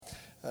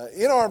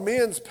In our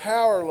men's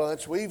power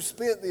lunch, we've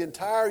spent the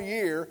entire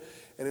year,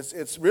 and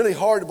it's really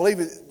hard to believe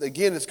it,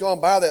 again, it's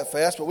gone by that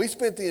fast, but we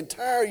spent the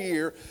entire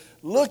year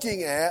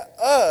looking at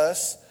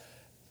us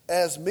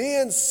as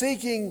men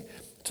seeking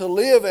to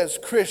live as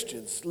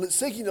Christians,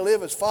 seeking to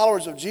live as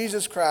followers of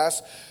Jesus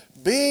Christ,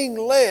 being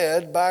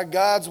led by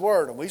God's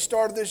Word. And we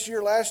started this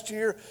year last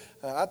year.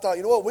 I thought,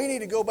 you know what, we need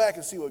to go back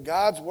and see what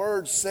God's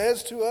Word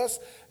says to us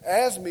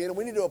as men, and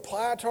we need to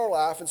apply it to our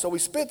life. And so we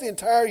spent the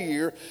entire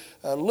year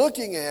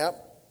looking at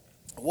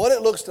what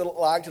it looks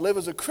like to live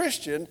as a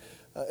Christian,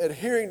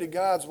 adhering to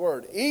God's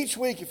Word. Each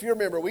week, if you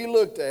remember, we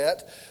looked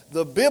at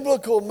the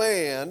biblical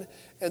man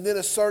and then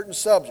a certain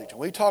subject. And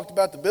we talked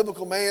about the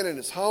biblical man in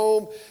his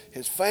home,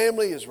 his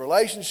family, his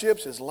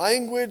relationships, his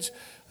language,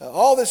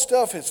 all this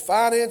stuff, his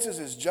finances,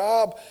 his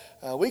job.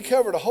 We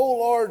covered a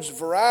whole large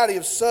variety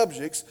of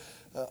subjects,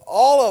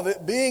 all of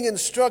it being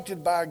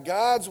instructed by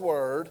God's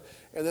Word,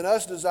 and then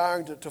us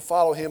desiring to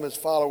follow Him as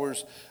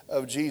followers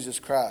of Jesus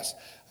Christ.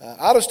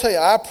 I'll just tell you,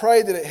 I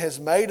pray that it has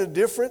made a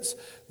difference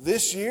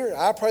this year.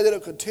 I pray that it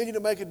will continue to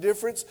make a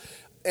difference,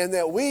 and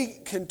that we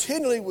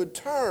continually would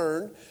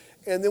turn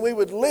and then we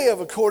would live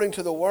according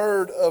to the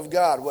Word of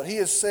God, what He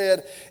has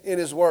said in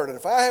His Word. And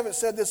if I haven't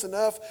said this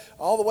enough,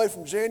 all the way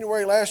from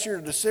January last year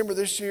to December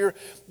this year,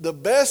 the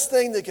best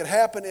thing that could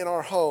happen in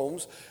our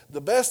homes,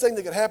 the best thing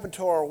that could happen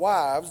to our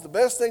wives, the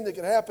best thing that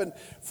could happen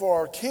for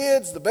our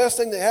kids, the best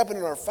thing that happened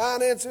in our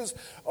finances,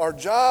 our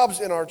jobs,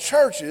 in our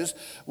churches,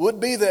 would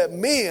be that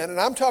men, and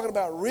I'm talking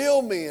about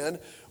real men,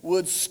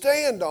 would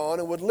stand on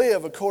and would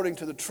live according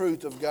to the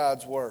truth of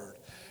God's Word.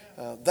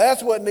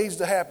 That's what needs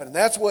to happen. And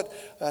that's what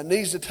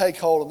needs to take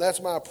hold. And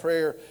that's my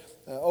prayer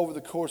over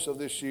the course of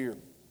this year.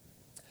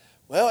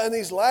 Well, in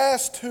these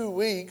last 2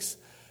 weeks,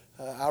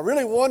 I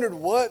really wondered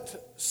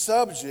what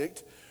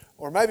subject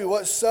or maybe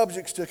what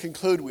subjects to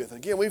conclude with.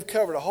 Again, we've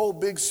covered a whole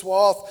big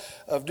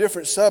swath of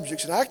different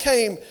subjects. And I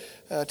came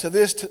to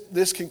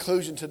this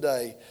conclusion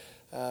today.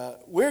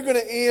 We're going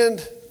to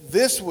end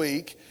this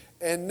week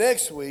and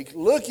next week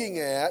looking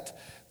at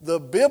the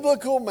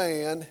biblical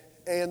man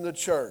and the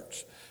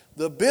church.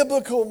 The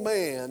biblical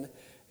man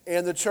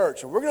and the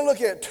church. And we're going to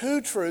look at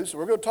two truths.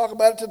 We're going to talk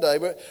about it today,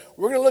 but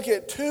we're going to look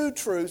at two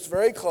truths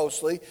very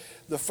closely.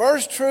 The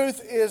first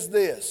truth is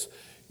this: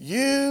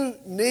 you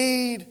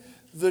need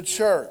the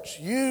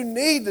church. You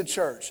need the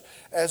church.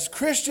 As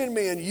Christian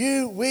men,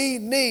 we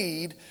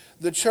need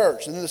the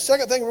church. And then the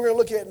second thing we're going to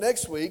look at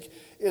next week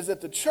is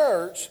that the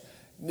church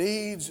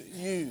needs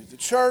you. The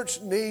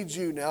church needs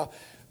you. Now,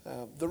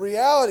 the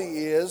reality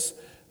is,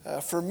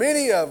 for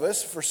many of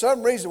us, for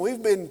some reason,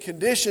 we've been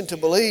conditioned to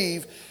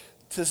believe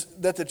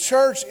that the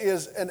church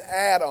is an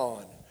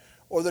add-on,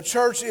 or the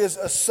church is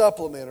a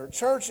supplement, or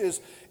church is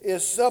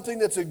something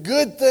that's a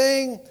good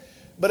thing,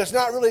 but it's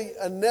not really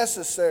a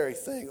necessary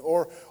thing.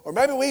 Or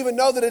maybe we even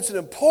know that it's an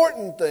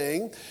important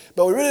thing,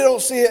 but we really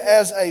don't see it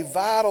as a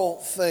vital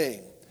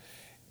thing.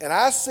 And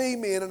I see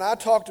men, and I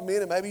talk to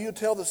men, and maybe you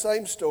tell the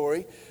same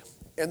story,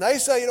 and they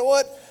say, you know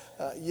what,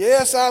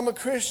 yes, I'm a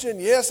Christian,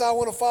 yes, I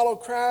want to follow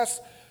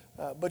Christ,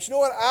 but you know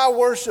what? I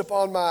worship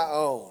on my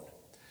own.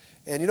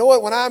 And you know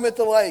what? When I'm at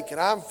the lake and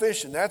I'm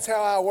fishing, that's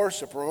how I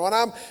worship. Or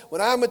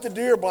when I'm at the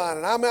deer blind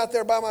and I'm out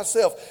there by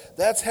myself,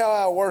 that's how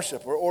I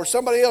worship. Or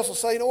somebody else will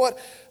say, you know what?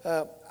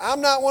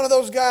 I'm not one of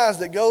those guys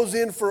that goes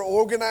in for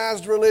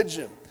organized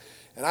religion.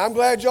 And I'm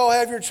glad y'all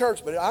have your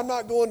church, but I'm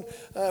not going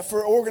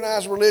for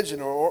organized religion.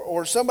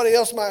 Or somebody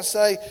else might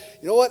say,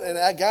 you know what? And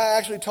that guy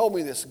actually told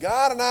me this.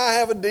 God and I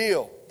have a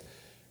deal.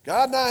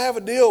 God and I have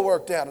a deal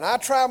worked out. And I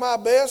try my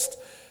best.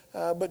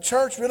 But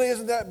church really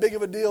isn't that big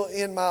of a deal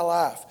in my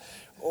life.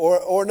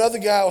 Or another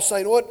guy will say,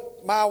 you know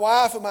what, my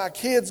wife and my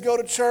kids go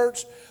to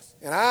church,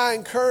 and I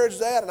encourage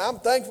that, and I'm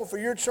thankful for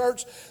your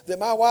church that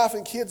my wife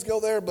and kids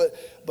go there, but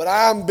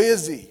I'm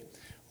busy,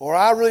 or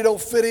I really don't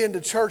fit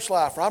into church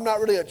life, or I'm not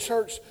really a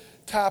church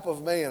type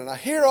of man. And I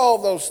hear all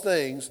those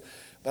things,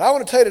 but I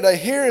want to tell you today,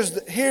 here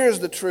is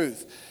the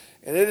truth,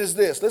 and it is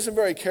this. Listen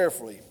very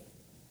carefully.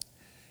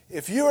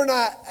 If you are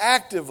not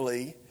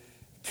actively,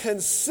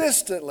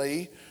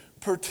 consistently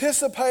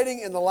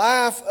participating in the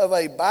life of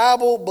a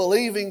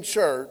Bible-believing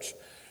church,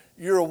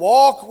 your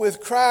walk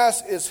with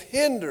Christ is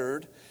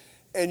hindered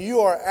and you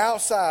are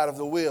outside of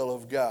the will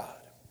of God.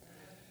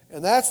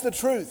 And that's the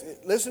truth.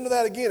 Listen to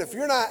that again. If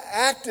you're not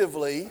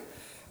actively,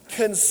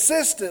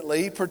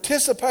 consistently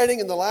participating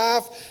in the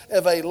life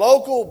of a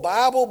local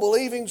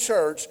Bible-believing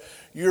church,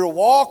 your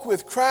walk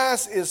with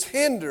Christ is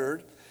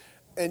hindered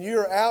and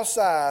you're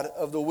outside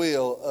of the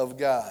will of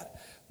God.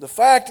 The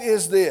fact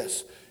is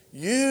this: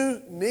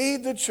 you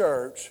need the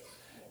church,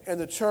 and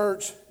the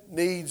church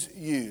needs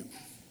you.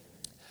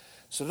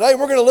 So today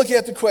we're going to look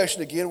at the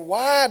question again: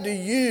 why do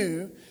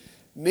you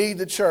need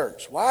the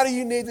church? Why do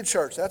you need the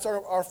church? That's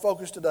our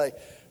focus today.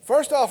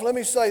 First off, let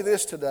me say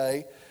this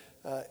today.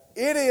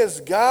 It is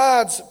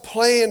God's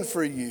plan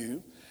for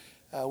you.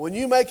 When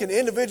you make an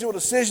individual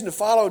decision to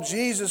follow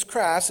Jesus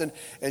Christ,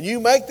 and you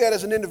make that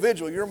as an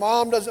individual, your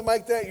mom doesn't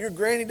make that, your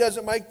granny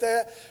doesn't make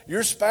that,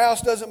 your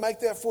spouse doesn't make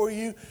that for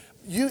you.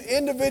 You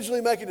individually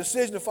make a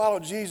decision to follow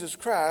Jesus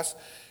Christ.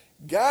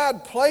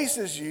 God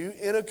places you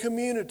in a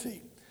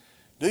community.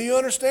 Do you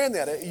understand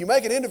that? You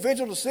make an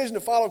individual decision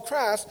to follow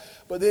Christ,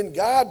 but then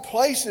God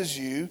places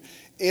you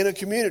in a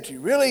community.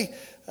 Really,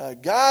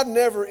 God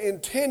never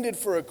intended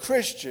for a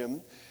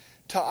Christian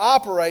to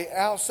operate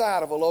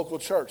outside of a local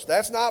church.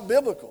 That's not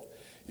biblical.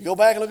 You go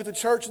back and look at the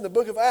church in the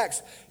book of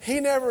Acts.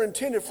 He never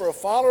intended for a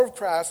follower of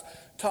Christ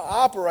to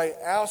operate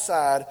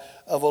outside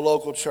of a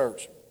local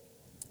church.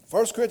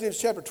 1 Corinthians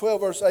chapter 12,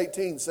 verse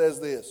 18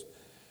 says this,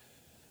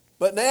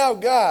 "But now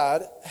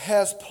God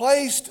has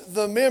placed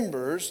the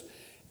members,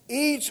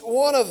 each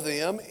one of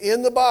them,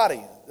 in the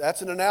body."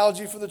 That's an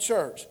analogy for the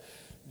church.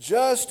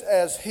 "Just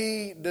as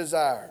He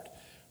desired."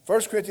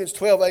 1 Corinthians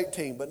 12,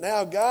 18. "But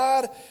now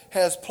God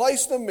has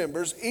placed the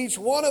members, each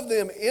one of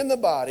them, in the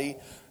body,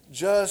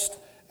 just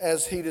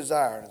as He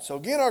desired." So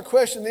again, our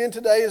question then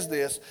today is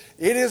this.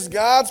 It is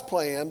God's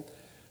plan,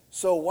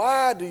 so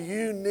why do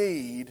you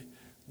need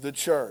the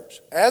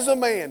church? As a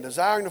man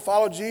desiring to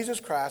follow Jesus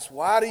Christ,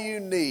 why do you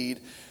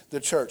need the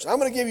church? I'm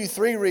going to give you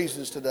 3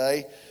 reasons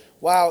today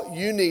why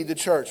you need the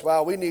church,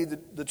 why we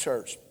need the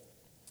church.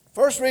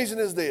 First reason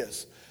is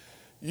this.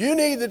 You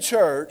need the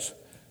church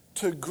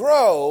to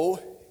grow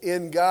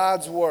in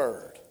God's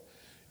Word.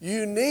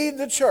 You need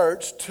the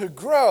church to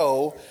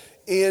grow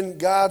in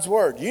God's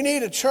Word. You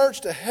need a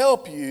church to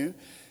help you,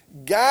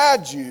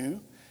 guide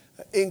you,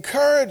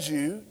 encourage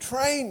you,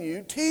 train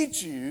you,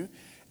 teach you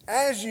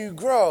as you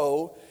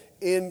grow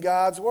in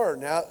God's Word.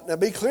 Now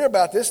be clear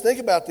about this. Think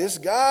about this.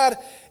 God,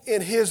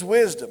 in His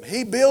wisdom,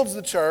 He builds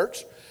the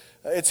church.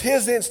 It's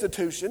His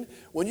institution.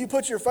 When you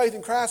put your faith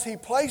in Christ, He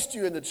placed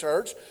you in the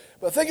church.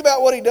 But think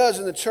about what He does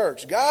in the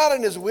church. God,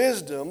 in His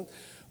wisdom,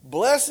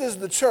 blesses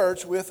the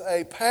church with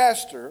a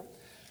pastor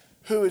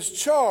who is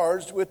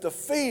charged with the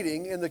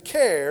feeding and the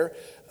care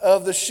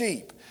of the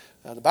sheep.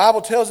 Now, the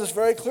Bible tells us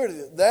very clearly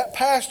that that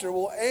pastor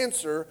will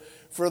answer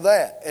for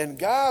that. And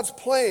God's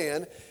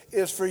plan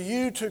is for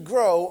you to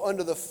grow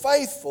under the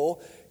faithful,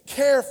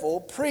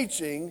 careful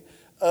preaching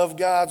of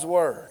God's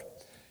Word.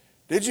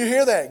 Did you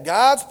hear that?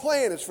 God's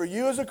plan is for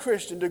you as a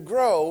Christian to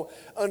grow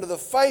under the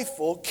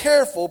faithful,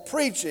 careful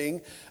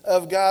preaching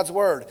of God's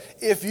Word.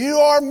 If you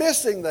are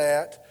missing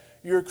that,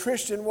 your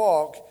Christian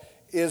walk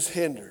is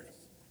hindered.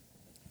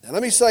 Now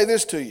let me say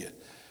this to you.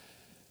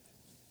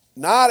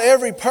 Not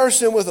every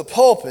person with a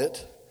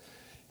pulpit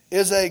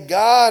is a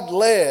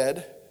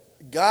God-led,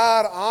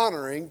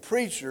 God-honoring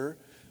preacher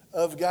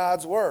of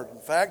God's Word.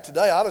 In fact,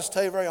 today, I'll just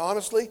tell you very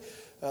honestly,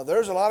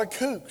 there's a lot of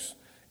kooks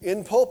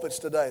in pulpits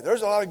today.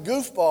 There's a lot of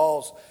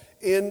goofballs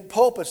in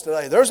pulpits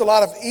today. There's a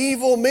lot of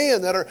evil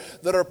men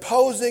that are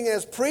posing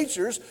as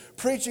preachers,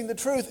 preaching the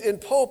truth in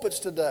pulpits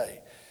today.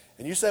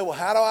 And you say, well,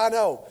 how do I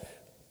know?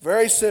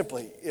 Very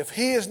simply, if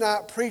he is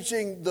not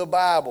preaching the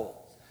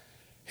Bible,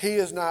 he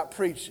is not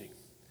preaching.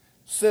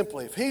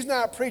 Simply, if he's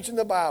not preaching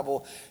the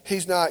Bible,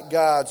 he's not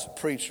God's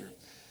preacher.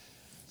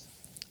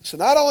 So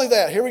not only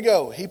that, here we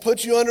go. He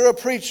puts you under a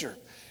preacher,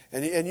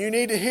 and you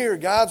need to hear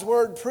God's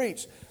Word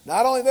preached.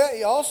 Not only that,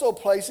 he also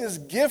places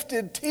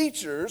gifted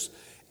teachers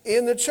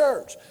in the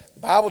church.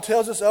 The Bible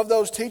tells us of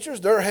those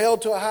teachers, they're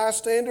held to a high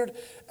standard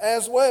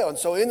as well. And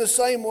so in the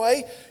same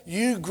way,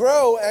 you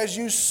grow as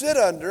you sit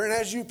under and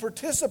as you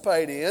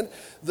participate in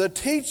the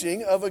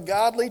teaching of a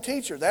godly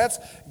teacher. That's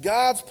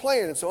God's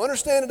plan. And so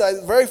understand today,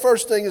 the very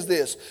first thing is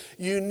this.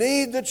 You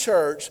need the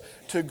church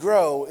to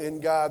grow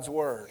in God's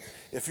Word.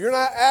 If you're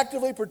not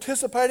actively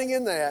participating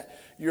in that,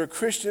 your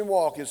Christian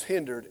walk is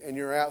hindered and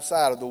you're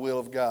outside of the will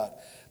of God.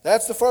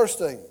 That's the first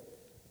thing.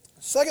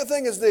 Second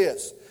thing is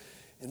this.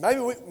 And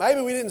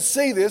maybe we didn't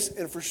see this,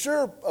 and for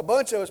sure a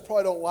bunch of us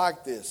probably don't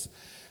like this.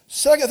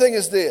 Second thing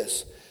is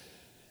this.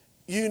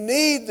 You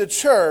need the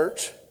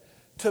church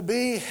to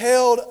be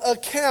held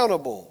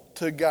accountable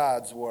to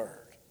God's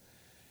Word.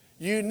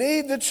 You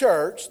need the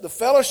church, the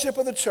fellowship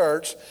of the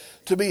church,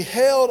 to be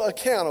held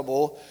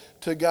accountable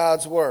to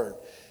God's Word.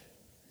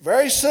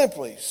 Very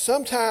simply,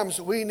 sometimes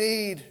we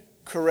need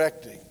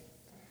correcting.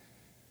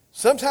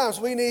 Sometimes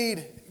we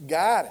need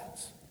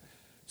guidance.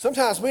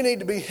 Sometimes we need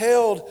to be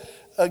held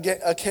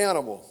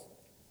accountable.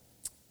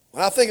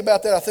 When I think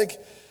about that, I think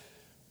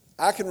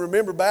I can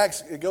remember back,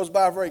 it goes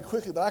by very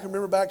quickly, but I can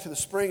remember back to the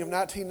spring of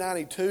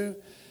 1992.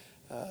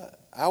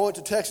 I went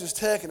to Texas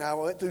Tech and I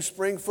went through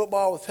spring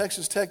football with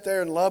Texas Tech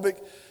there in Lubbock.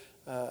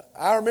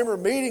 I remember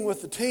meeting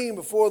with the team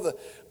before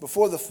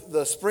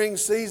the spring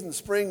season, the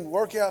spring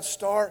workouts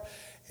start,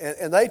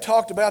 and they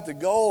talked about the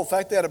goal. In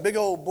fact, they had a big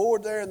old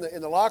board there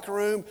in the locker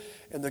room,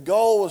 and the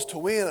goal was to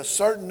win a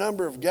certain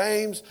number of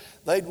games.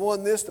 They'd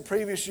won this the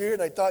previous year.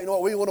 They thought,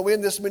 we want to win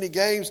this many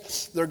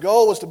games. Their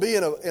goal was to be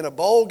in a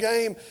bowl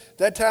game.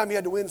 That time you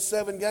had to win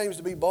 7 games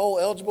to be bowl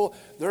eligible.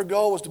 Their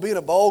goal was to be in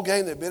a bowl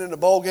game. They'd been in a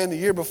bowl game the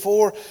year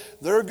before.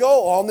 Their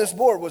goal on this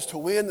board was to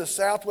win the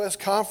Southwest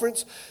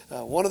Conference,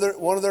 one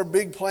of their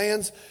big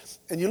plans.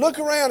 And you look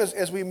around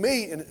as we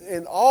meet,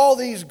 and all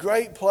these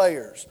great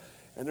players,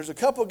 And there's a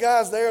couple of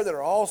guys there that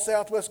are all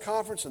Southwest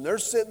Conference, and they're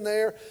sitting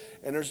there,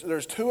 and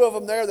there's two of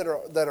them there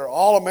that are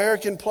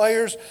all-American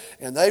players,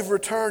 and they've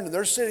returned, and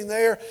they're sitting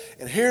there,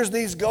 and here's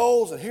these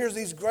goals, and here's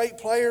these great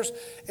players,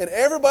 and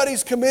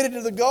everybody's committed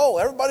to the goal.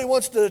 Everybody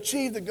wants to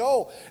achieve the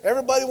goal.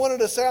 Everybody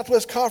wanted a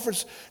Southwest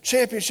Conference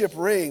championship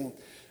ring.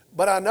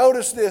 But I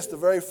noticed this the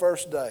very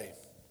first day.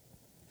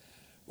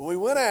 When we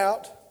went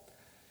out,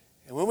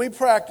 and when we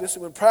practiced,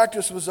 and when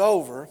practice was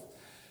over,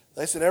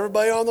 they said,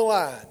 everybody on the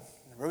line.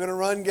 We're going to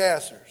run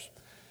gassers.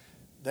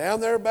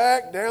 Down their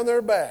back,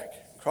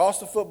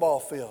 across the football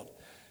field.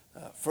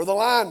 For the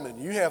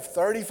linemen, you have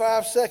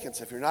 35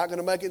 seconds. If you're not going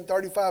to make it in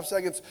 35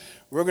 seconds,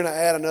 we're going to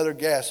add another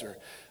gasser.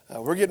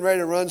 We're getting ready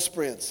to run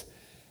sprints.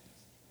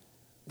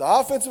 The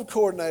offensive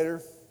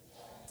coordinator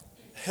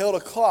held a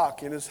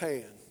clock in his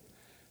hand,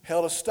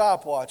 held a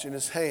stopwatch in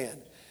his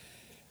hand.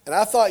 And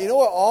I thought, you know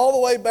what, all the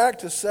way back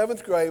to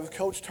 7th grade with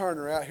Coach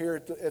Turner out here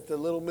at the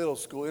little middle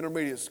school,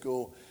 intermediate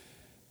school,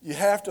 you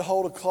have to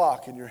hold a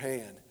clock in your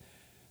hand.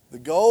 The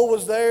goal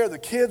was there, the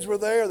kids were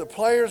there, the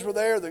players were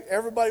there,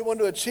 everybody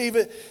wanted to achieve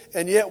it,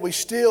 and yet we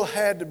still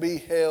had to be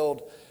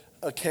held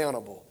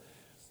accountable.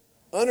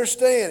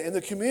 Understand, in the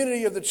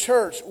community of the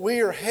church,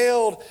 we are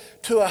held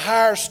to a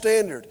higher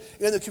standard.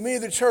 In the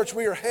community of the church,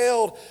 we are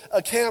held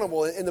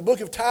accountable. In the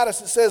book of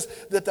Titus, it says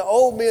that the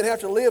old men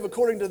have to live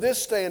according to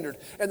this standard,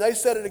 and they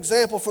set an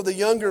example for the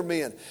younger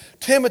men.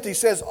 Timothy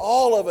says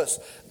all of us,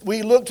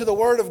 we look to the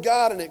Word of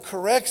God, and it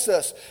corrects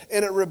us,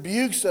 and it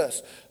rebukes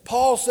us.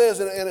 Paul says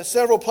in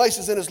several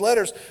places in his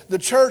letters, the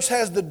church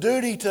has the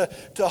duty to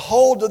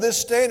hold to this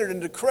standard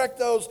and to correct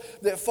those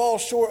that fall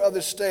short of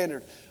this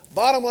standard.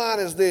 Bottom line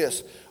is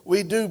this: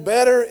 we do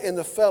better in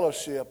the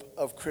fellowship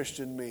of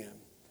Christian men.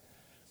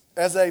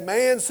 As a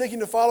man seeking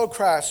to follow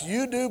Christ,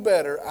 you do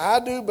better, I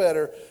do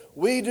better,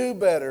 we do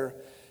better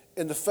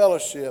in the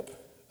fellowship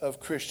of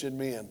Christian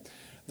men.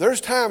 There's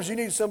times you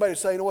need somebody to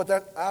say, you know what,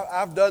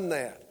 I've done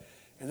that,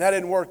 and that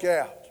didn't work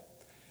out.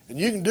 And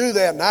you can do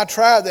that, and I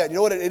tried that. You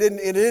know what, it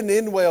didn't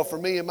end well for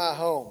me in my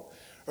home.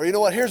 Or you know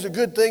what, here's a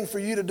good thing for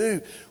you to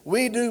do.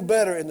 We do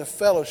better in the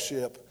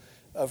fellowship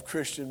of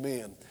Christian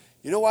men.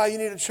 You know why you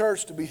need a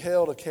church? To be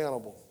held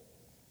accountable.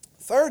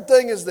 Third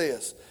thing is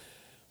this: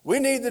 we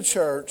need the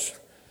church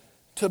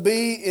to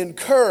be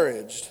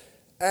encouraged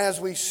as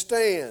we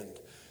stand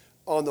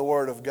on the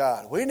Word of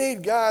God. We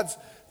need God's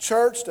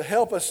church to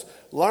help us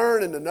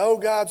learn and to know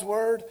God's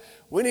Word.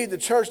 We need the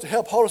church to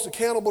help hold us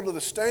accountable to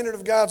the standard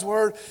of God's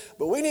Word.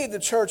 But we need the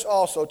church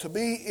also to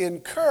be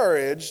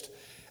encouraged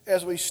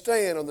as we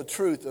stand on the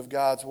truth of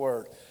God's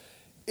Word.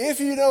 If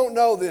you don't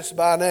know this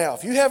by now,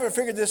 if you haven't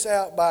figured this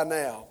out by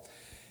now,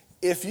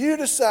 if you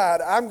decide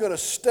I'm going to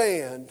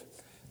stand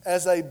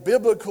as a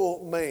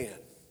biblical man,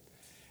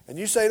 and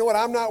you say, you know what,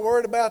 I'm not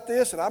worried about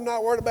this, and I'm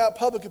not worried about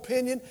public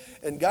opinion,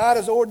 and God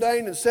has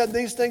ordained and said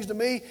these things to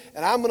me,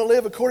 and I'm going to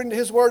live according to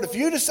His Word. If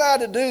you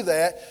decide to do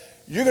that,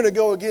 you're going to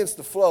go against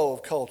the flow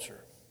of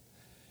culture.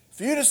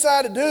 If you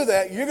decide to do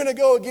that, you're going to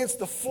go against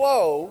the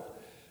flow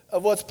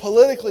of what's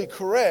politically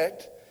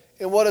correct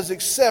and what is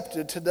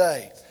accepted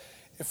today.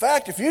 In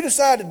fact, if you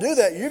decide to do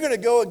that, you're going to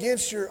go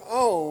against your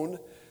own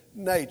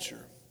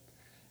nature.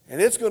 And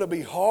it's going to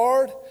be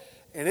hard,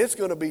 and it's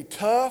going to be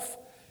tough,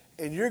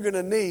 and you're going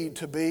to need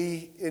to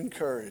be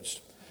encouraged.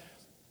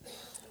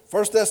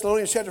 1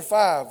 Thessalonians chapter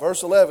 5,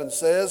 verse 11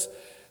 says,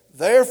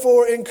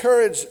 "Therefore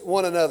encourage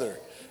one another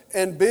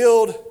and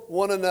build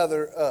one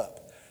another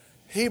up."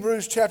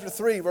 Hebrews chapter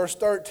 3, verse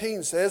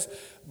 13 says,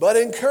 "But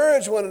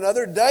encourage one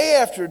another day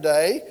after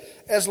day,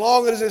 as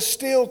long as it is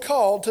still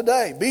called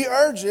today." Be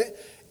urgent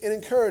in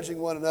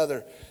encouraging one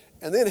another.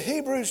 And then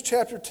Hebrews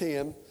chapter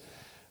 10,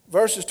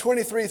 verses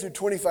 23 through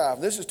 25.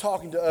 This is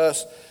talking to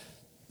us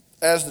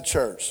as the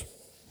church.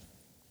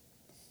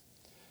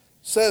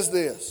 Says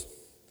this: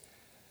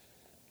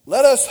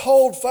 "Let us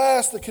hold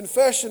fast the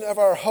confession of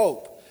our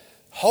hope.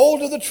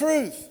 Hold to the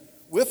truth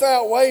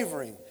without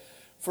wavering.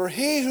 For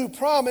he who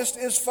promised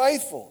is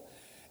faithful.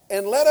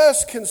 And let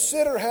us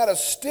consider how to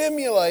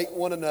stimulate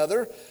one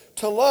another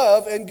to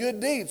love and good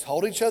deeds."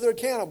 Hold each other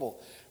accountable.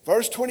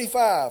 Verse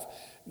 25.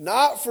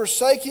 "Not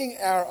forsaking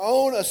our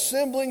own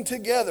assembling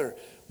together."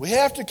 We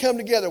have to come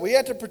together. We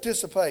have to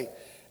participate,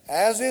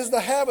 as is the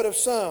habit of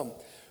some,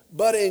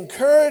 "but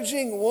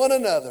encouraging one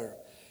another,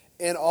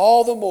 and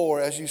all the more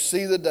as you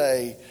see the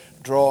day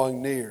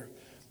drawing near."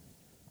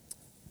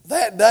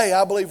 That day,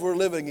 I believe we're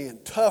living in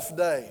tough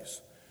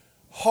days,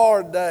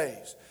 hard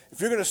days.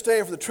 If you're going to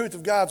stand for the truth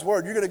of God's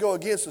Word, you're going to go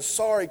against a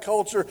sorry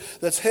culture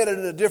that's headed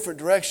in a different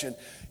direction.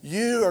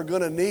 You are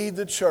going to need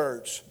the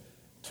church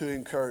to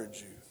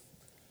encourage you.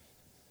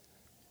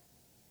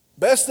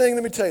 Best thing,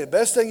 let me tell you,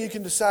 best thing you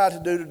can decide to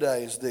do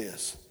today is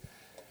this.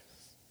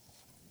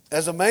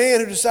 As a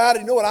man who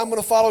decided, you know what, I'm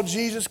going to follow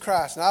Jesus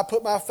Christ, and I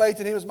put my faith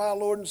in Him as my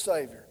Lord and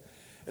Savior.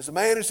 As a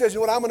man who says, you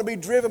know what, I'm going to be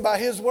driven by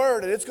His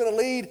Word, and it's going to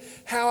lead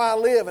how I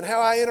live and how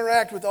I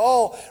interact with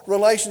all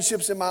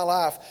relationships in my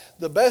life.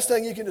 The best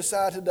thing you can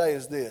decide today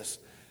is this: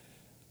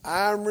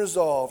 I'm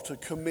resolved to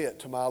commit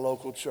to my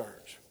local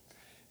church.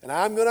 And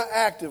I'm going to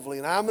actively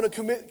and I'm going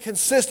to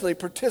consistently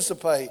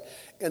participate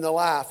in the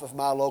life of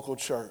my local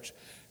church.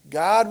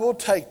 God will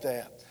take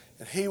that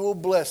and He will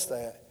bless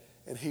that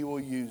and He will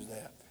use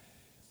that.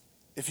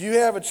 If you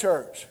have a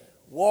church,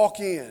 walk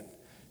in,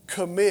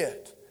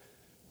 commit,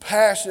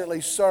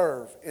 passionately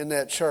serve in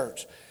that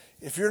church.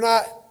 If you're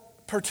not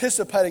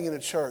participating in a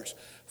church,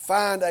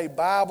 find a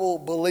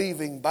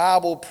Bible-believing,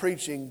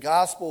 Bible-preaching,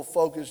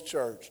 gospel-focused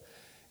church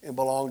and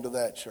belong to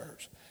that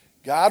church.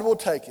 God will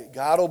take it.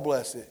 God will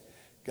bless it.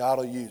 God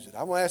will use it.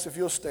 I'm going to ask if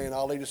you'll stand.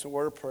 I'll lead us in a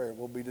word of prayer.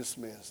 We'll be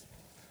dismissed.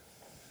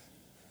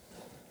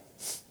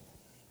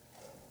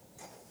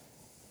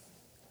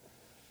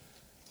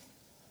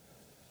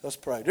 Let's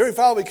pray. Dear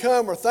Father, we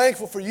come. We're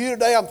thankful for you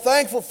today. I'm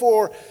thankful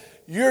for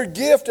your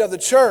gift of the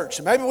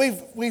church. Maybe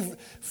we've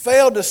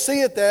failed to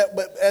see it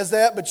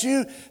but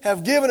you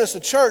have given us a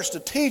church to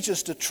teach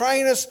us, to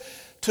train us,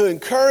 to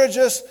encourage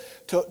us,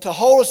 to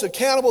hold us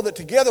accountable, that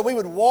together we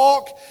would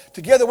walk,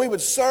 together we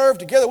would serve,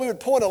 together we would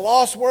point a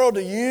lost world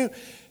to you.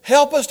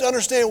 Help us to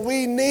understand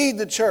we need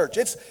the church.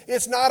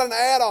 It's not an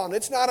add-on.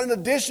 It's not an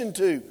addition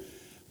to,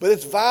 but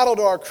it's vital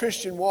to our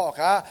Christian walk.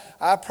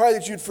 I pray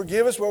that you'd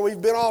forgive us where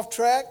we've been off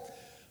track,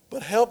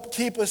 but help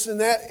keep us in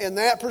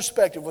that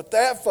perspective, with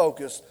that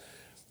focus.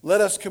 Let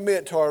us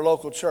commit to our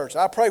local church.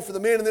 I pray for the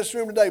men in this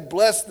room today.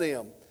 Bless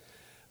them.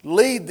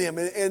 Lead them.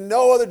 In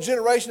no other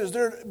generation has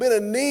there been a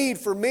need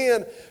for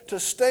men to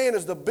stand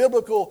as the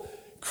biblical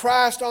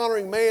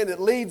Christ-honoring man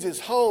that leads his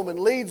home and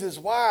leads his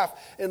wife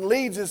and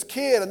leads his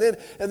kid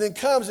and then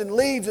comes and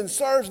leads and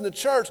serves in the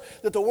church,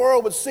 that the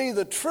world would see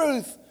the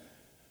truth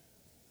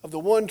of the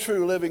one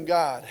true living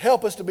God.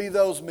 Help us to be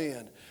those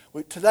men.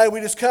 Today we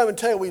just come and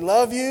tell you we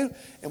love you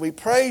and we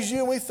praise you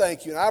and we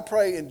thank you. And I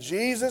pray in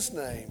Jesus'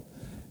 name,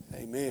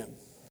 amen.